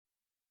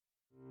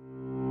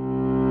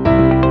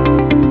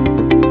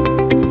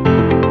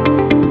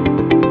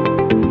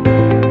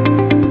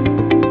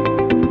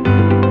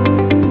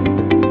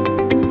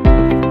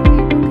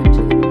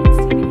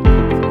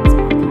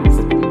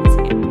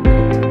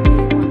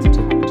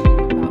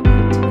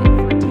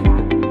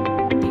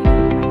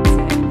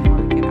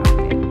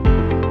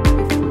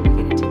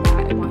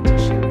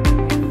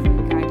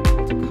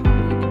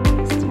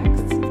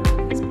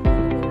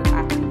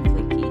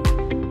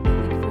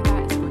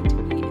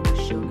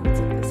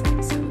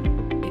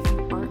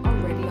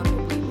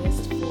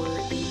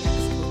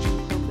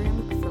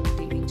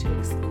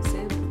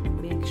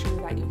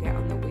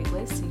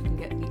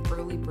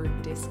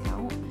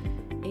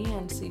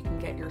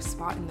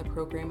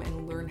program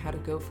and learn how to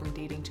go from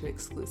dating to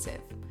exclusive.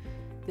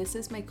 This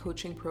is my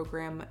coaching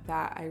program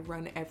that I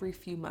run every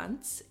few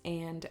months,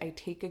 and I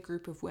take a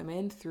group of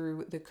women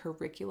through the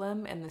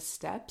curriculum and the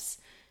steps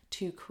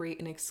to create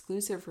an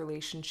exclusive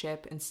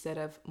relationship instead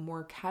of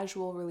more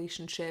casual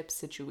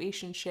relationships,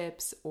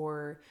 situationships,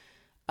 or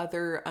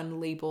other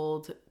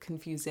unlabeled,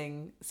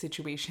 confusing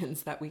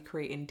situations that we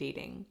create in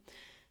dating.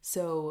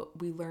 So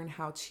we learn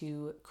how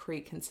to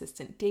create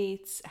consistent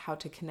dates, how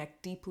to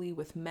connect deeply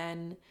with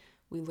men.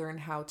 We learn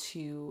how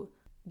to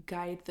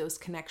guide those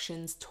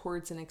connections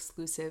towards an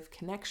exclusive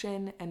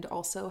connection, and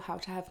also how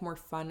to have more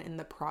fun in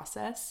the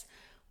process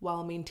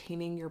while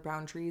maintaining your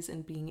boundaries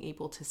and being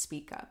able to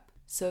speak up.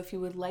 So if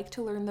you would like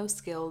to learn those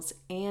skills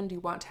and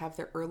you want to have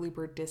the early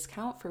bird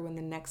discount for when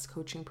the next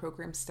coaching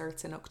program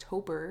starts in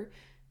October,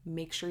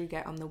 make sure you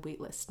get on the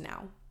waitlist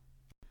now.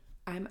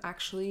 I'm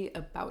actually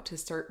about to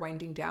start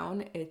winding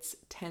down. It's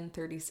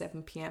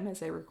 10:37 p.m.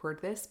 as I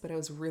record this, but I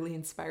was really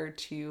inspired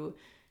to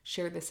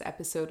share this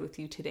episode with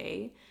you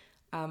today.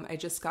 I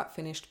just got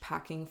finished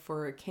packing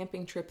for a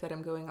camping trip that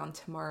I'm going on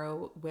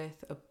tomorrow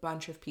with a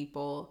bunch of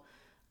people,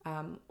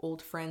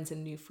 old friends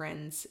and new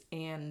friends,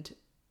 and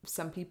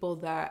some people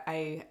that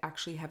I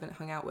actually haven't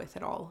hung out with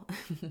at all.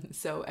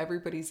 So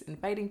everybody's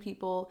inviting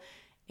people,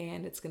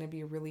 and it's going to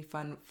be a really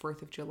fun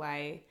 4th of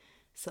July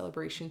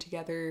celebration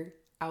together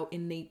out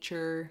in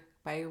nature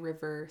by a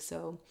river.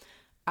 So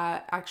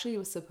actually it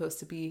was supposed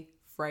to be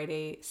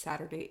Friday,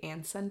 Saturday,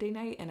 and Sunday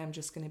night, and I'm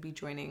just going to be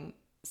joining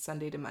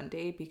Sunday to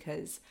Monday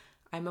because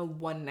I'm a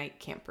one-night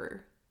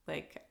camper.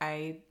 Like,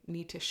 I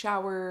need to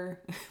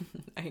shower.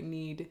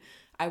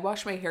 I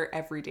wash my hair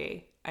every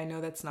day. I know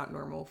that's not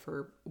normal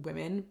for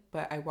women,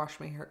 but I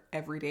wash my hair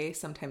every day,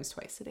 sometimes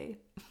twice a day.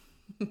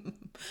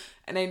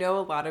 And I know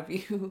a lot of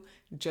you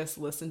just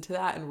listened to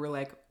that and were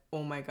like,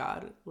 oh my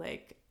God,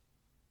 like,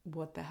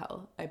 what the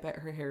hell? I bet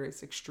her hair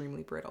is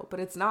extremely brittle, but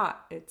it's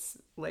not. It's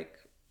like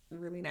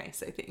really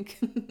nice, I think.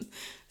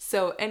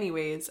 So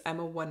anyways, I'm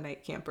a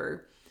one-night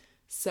camper.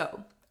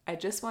 So I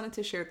just wanted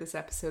to share this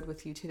episode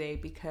with you today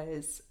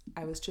because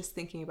I was just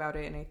thinking about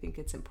it and I think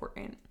it's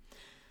important.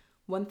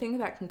 One thing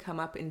that can come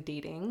up in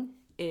dating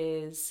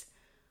is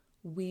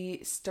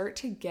we start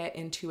to get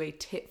into a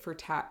tit for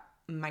tat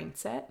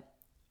mindset,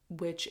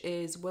 which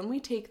is when we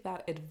take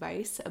that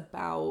advice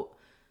about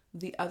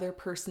the other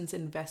person's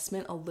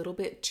investment a little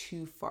bit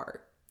too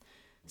far.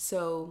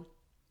 So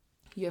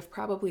you have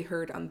probably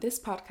heard on this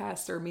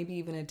podcast, or maybe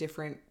even a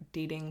different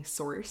dating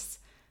source,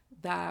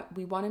 that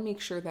we want to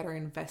make sure that our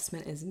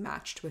investment is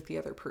matched with the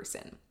other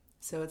person.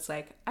 So it's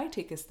like, I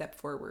take a step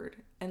forward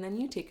and then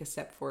you take a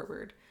step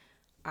forward.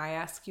 I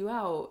ask you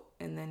out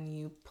and then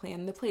you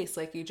plan the place.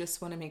 Like, you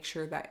just want to make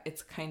sure that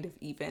it's kind of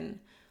even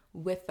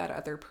with that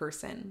other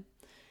person.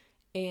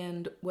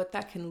 And what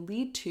that can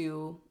lead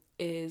to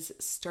is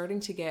starting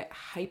to get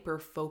hyper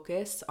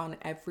focused on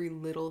every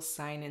little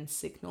sign and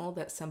signal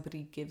that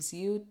somebody gives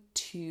you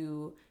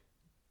to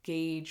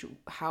gauge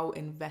how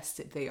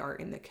invested they are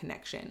in the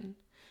connection.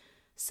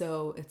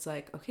 So it's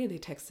like, okay, they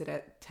texted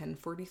at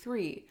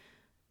 10:43,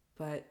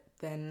 but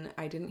then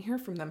I didn't hear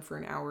from them for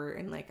an hour,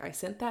 and like I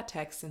sent that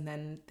text and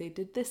then they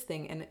did this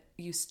thing, and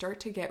you start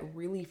to get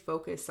really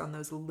focused on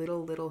those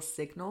little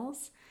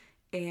signals.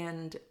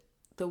 And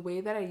the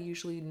way that I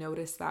usually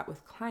notice that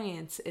with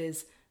clients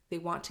is they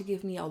want to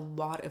give me a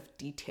lot of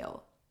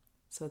detail.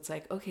 So it's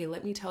like, okay,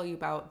 let me tell you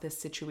about this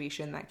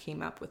situation that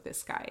came up with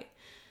this guy.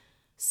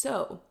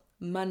 So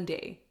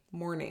Monday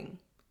morning,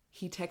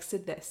 he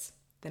texted this,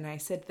 then I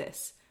said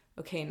this.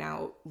 Okay,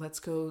 now let's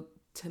go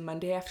to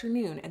Monday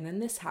afternoon, and then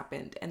this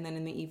happened, and then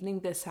in the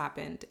evening this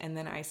happened, and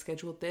then I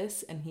scheduled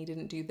this and he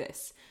didn't do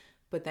this,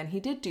 but then he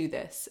did do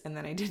this, and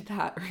then I did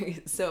that,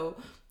 right? So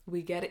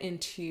we get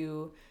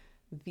into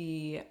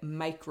the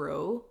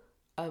micro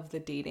of the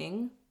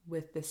dating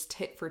with this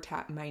tit for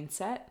tat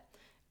mindset,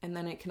 and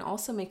then it can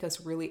also make us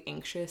really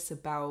anxious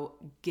about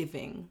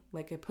giving.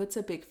 Like, it puts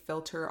a big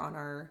filter on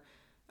our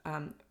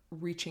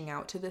reaching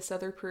out to this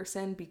other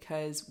person,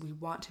 because we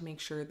want to make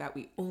sure that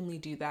we only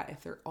do that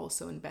if they're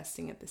also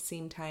investing at the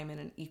same time in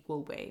an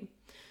equal way.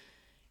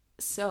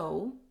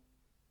 So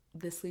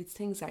this leads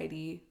to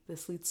anxiety,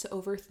 this leads to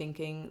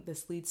overthinking,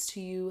 this leads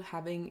to you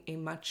having a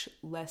much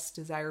less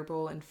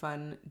desirable and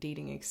fun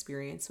dating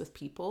experience with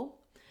people.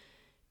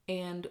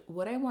 And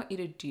what I want you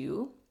to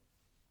do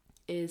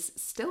is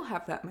still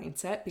have that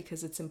mindset,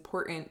 because it's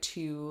important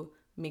to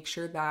make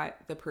sure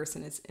that the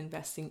person is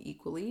investing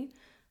equally,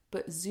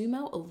 but zoom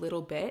out a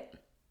little bit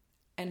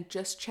and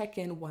just check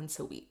in once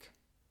a week.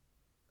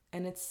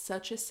 And it's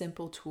such a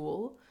simple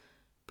tool,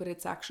 but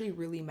it's actually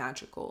really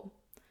magical.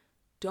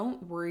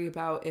 Don't worry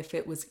about if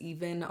it was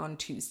even on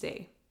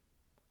Tuesday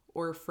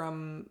or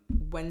from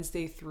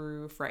Wednesday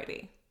through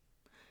Friday.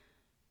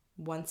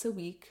 Once a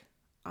week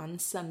on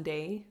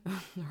Sunday,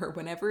 or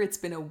whenever it's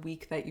been a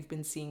week that you've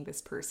been seeing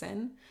this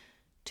person,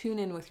 tune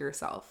in with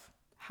yourself.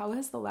 How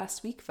has the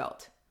last week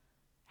felt?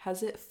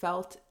 Has it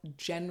felt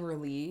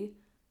generally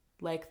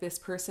like this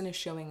person is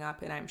showing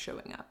up and I'm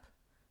showing up?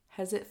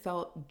 Has it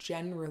felt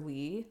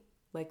generally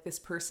like this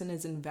person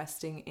is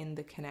investing in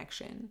the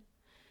connection?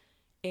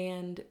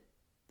 And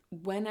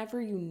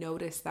whenever you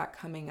notice that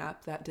coming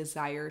up, that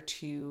desire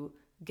to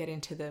get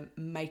into the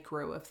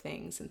micro of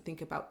things and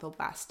think about the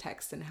last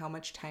text and how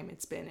much time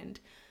it's been and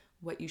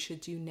what you should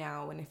do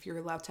now, and if you're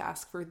allowed to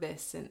ask for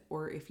this, and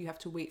or if you have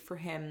to wait for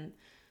him,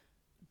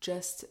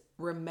 just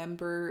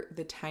remember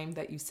the time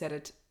that you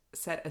set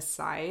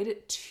aside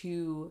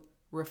to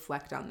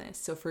reflect on this.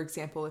 So for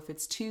example, if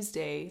it's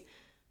Tuesday,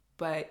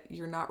 but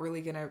you're not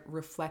really going to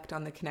reflect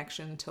on the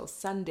connection until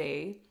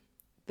Sunday,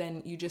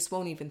 then you just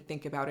won't even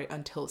think about it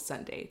until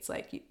Sunday. It's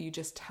like you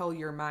just tell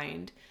your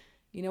mind,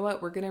 you know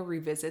what, we're going to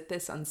revisit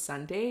this on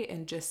Sunday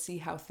and just see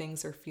how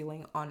things are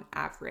feeling on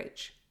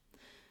average.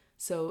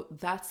 So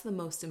that's the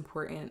most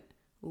important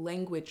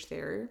language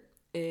there.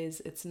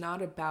 Is it's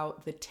not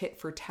about the tit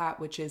for tat,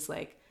 which is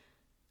like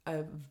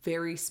a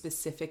very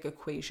specific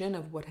equation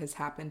of what has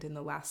happened in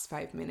the last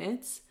 5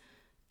 minutes.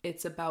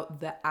 It's about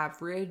the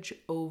average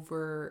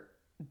over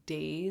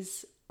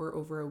days or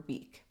over a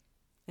week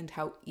and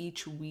how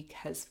each week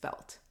has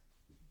felt.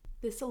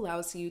 This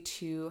allows you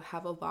to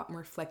have a lot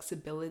more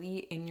flexibility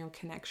in your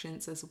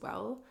connections as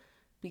well,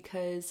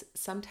 because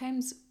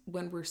sometimes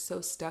when we're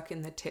so stuck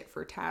in the tit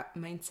for tat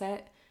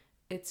mindset,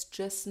 it's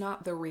just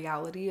not the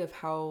reality of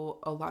how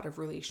a lot of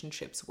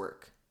relationships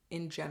work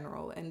in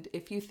general. And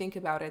if you think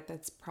about it,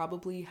 that's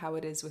probably how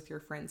it is with your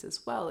friends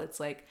as well. It's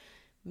like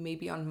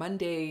maybe on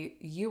Monday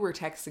you were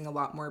texting a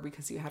lot more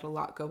because you had a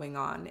lot going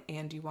on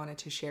and you wanted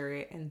to share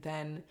it. And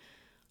then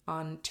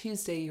on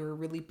Tuesday you were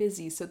really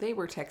busy, so they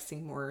were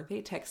texting more.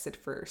 They texted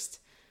first.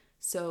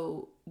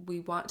 So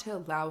we want to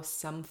allow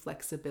some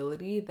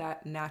flexibility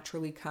that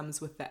naturally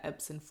comes with the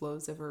ebbs and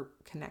flows of our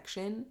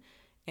connection.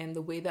 And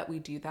the way that we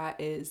do that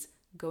is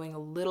going a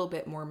little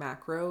bit more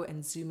macro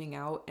and zooming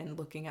out and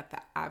looking at the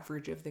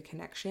average of the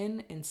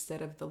connection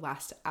instead of the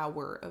last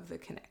hour of the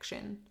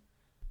connection.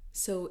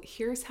 So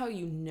here's how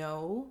you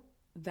know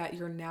that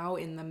you're now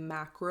in the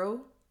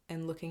macro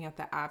and looking at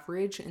the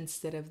average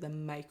instead of the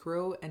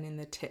micro and in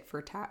the tit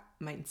for tat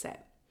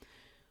mindset.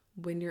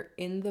 When you're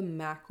in the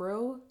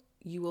macro,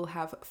 you will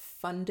have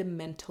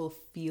fundamental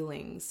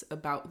feelings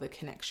about the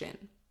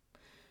connection.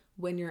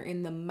 When you're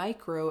in the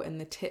micro and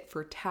the tit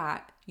for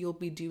tat, you'll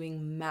be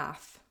doing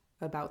math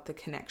about the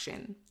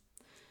connection.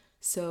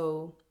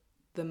 So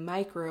the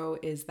micro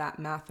is that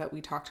math that we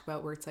talked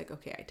about where it's like,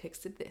 okay, I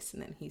texted this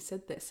and then he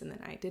said this and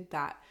then I did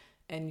that.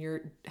 And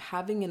you're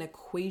having an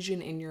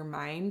equation in your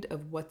mind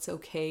of what's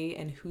okay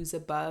and who's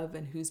above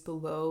and who's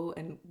below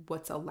and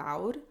what's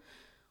allowed.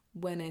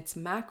 When it's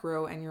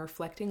macro and you're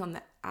reflecting on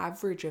the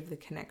average of the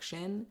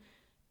connection,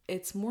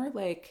 it's more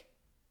like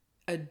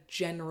a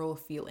general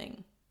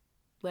feeling.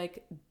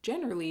 Like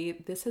generally,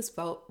 this has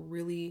felt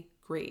really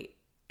great.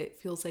 It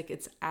feels like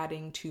it's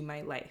adding to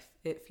my life.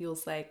 It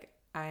feels like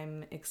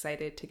I'm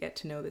excited to get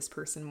to know this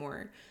person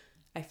more.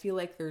 I feel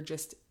like they're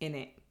just in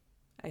it.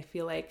 I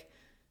feel like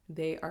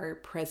they are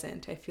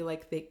present. I feel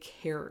like they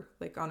care,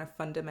 like on a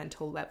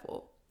fundamental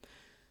level.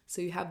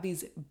 So you have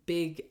these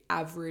big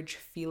average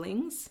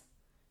feelings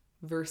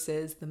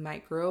versus the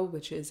micro,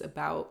 which is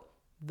about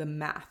the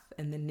math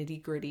and the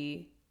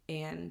nitty-gritty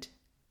and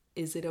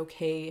is it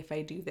okay if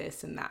I do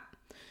this and that.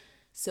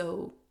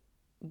 So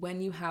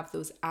when you have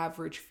those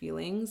average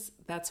feelings,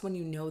 that's when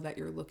you know that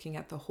you're looking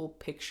at the whole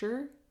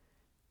picture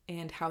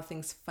and how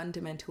things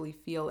fundamentally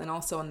feel. And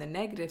also on the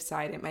negative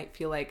side, it might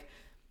feel like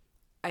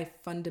I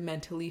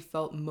fundamentally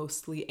felt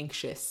mostly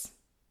anxious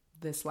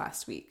this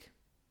last week,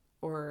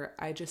 or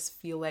I just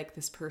feel like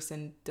this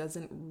person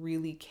doesn't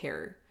really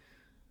care.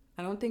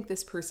 I don't think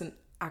this person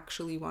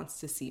actually wants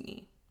to see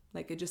me.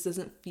 Like, it just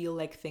doesn't feel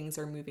like things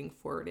are moving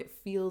forward. It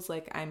feels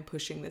like I'm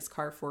pushing this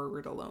car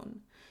forward alone,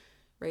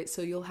 right?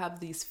 So you'll have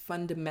these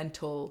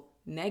fundamental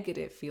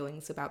negative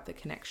feelings about the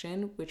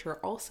connection, which are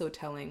also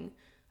telling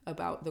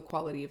about the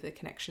quality of the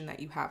connection that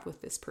you have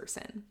with this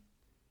person.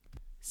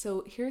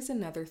 So here's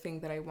another thing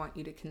that I want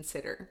you to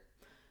consider.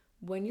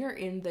 When you're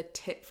in the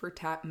tit for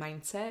tat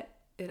mindset,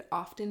 it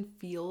often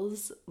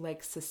feels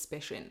like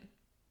suspicion,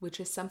 which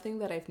is something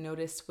that I've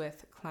noticed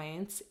with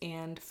clients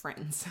and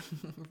friends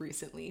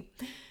recently.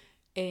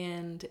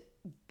 And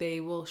they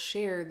will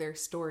share their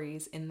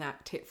stories in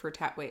that tit for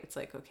tat way. It's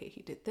like, okay,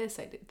 he did this,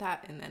 I did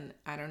that, and then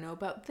I don't know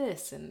about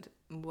this, and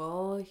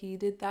well, he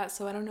did that,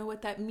 so I don't know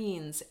what that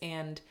means.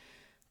 And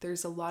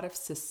there's a lot of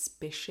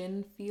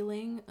suspicion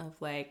feeling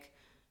of like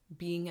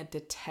being a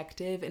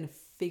detective and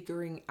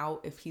figuring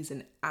out if he's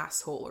an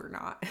asshole or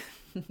not.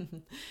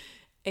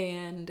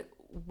 And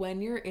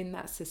when you're in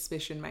that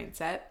suspicion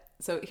mindset,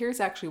 so here's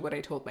actually what I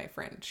told my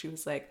friend. She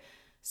was like,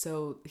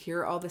 so here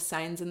are all the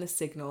signs and the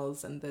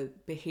signals and the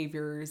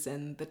behaviors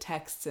and the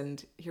texts,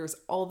 and here's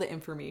all the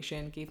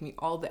information, gave me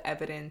all the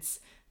evidence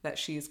that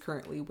she's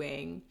currently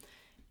weighing.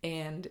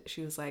 And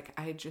she was like,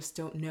 I just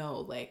don't know.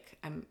 Like,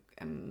 I'm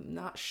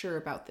not sure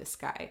about this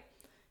guy.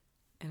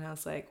 And I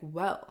was like,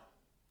 well,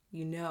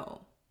 you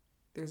know,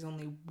 there's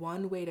only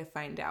one way to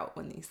find out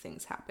when these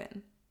things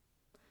happen.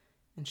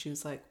 And she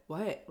was like,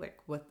 what? Like,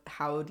 what?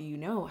 How do you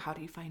know? How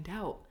do you find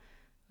out?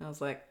 I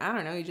was like, I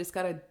don't know, you just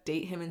gotta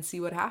date him and see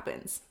what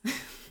happens.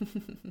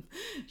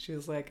 She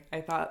was like,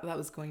 I thought that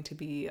was going to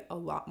be a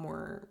lot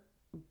more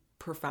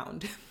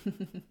profound.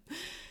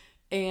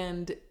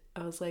 And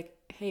I was like,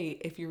 hey,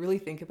 if you really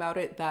think about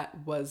it,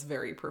 that was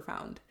very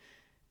profound.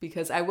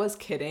 Because I was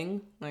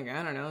kidding, like,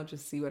 I don't know,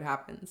 just see what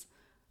happens.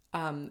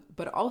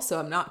 But also,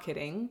 I'm not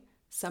kidding.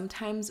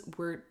 Sometimes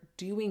we're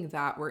doing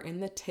that. We're in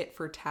the tit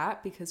for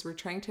tat because we're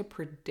trying to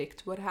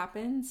predict what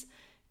happens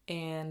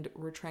and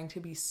we're trying to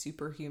be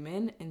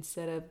superhuman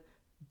instead of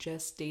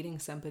just dating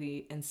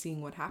somebody and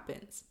seeing what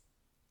happens.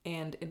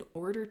 And in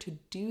order to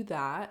do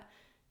that,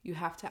 you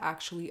have to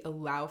actually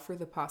allow for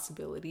the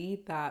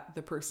possibility that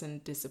the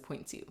person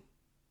disappoints you,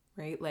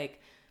 right?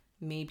 Like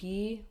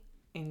maybe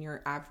in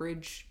your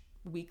average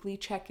weekly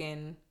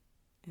check-in,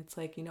 it's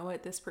like, you know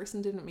what, this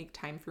person didn't make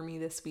time for me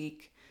this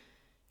week.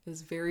 It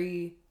was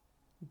very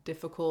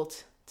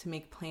difficult to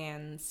make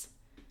plans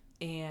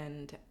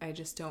and I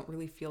just don't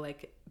really feel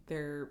like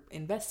they're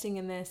investing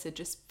in this. It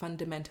just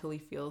fundamentally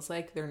feels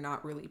like they're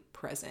not really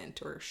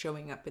present or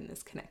showing up in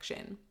this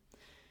connection.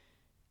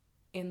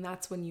 And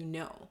that's when you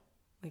know,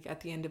 like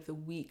at the end of the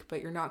week,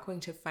 but you're not going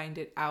to find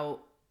it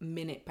out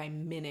minute by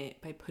minute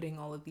by putting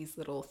all of these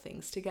little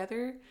things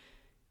together.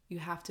 You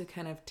have to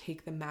kind of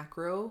take the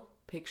macro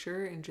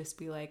picture and just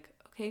be like,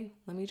 okay,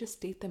 let me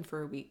just date them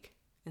for a week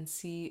and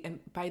see. And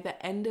by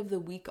the end of the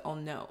week, I'll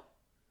know.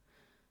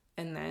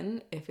 And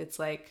then if it's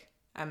like,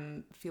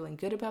 I'm feeling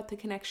good about the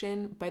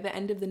connection, by the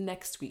end of the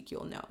next week,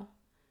 you'll know.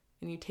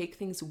 And you take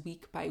things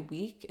week by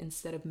week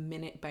instead of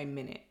minute by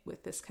minute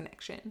with this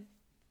connection.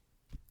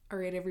 All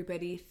right,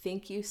 everybody,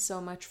 thank you so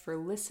much for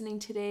listening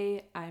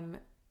today. I'm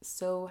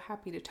so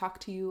happy to talk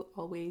to you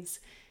always.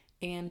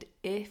 And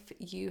if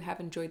you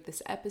have enjoyed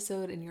this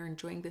episode and you're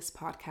enjoying this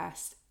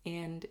podcast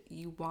and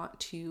you want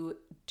to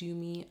do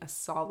me a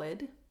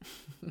solid,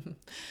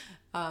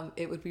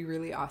 it would be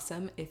really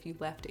awesome if you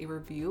left a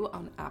review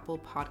on Apple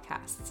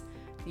Podcasts.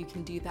 You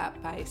can do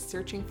that by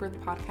searching for the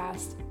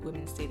podcast,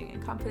 Women's Dating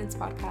and Confidence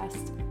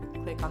Podcast.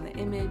 Click on the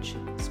image,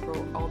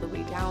 scroll all the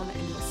way down,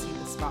 and you'll see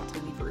the spot to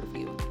leave a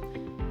review.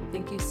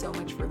 Thank you so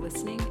much for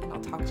listening, and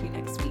I'll talk to you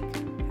next week.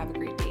 Have a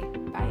great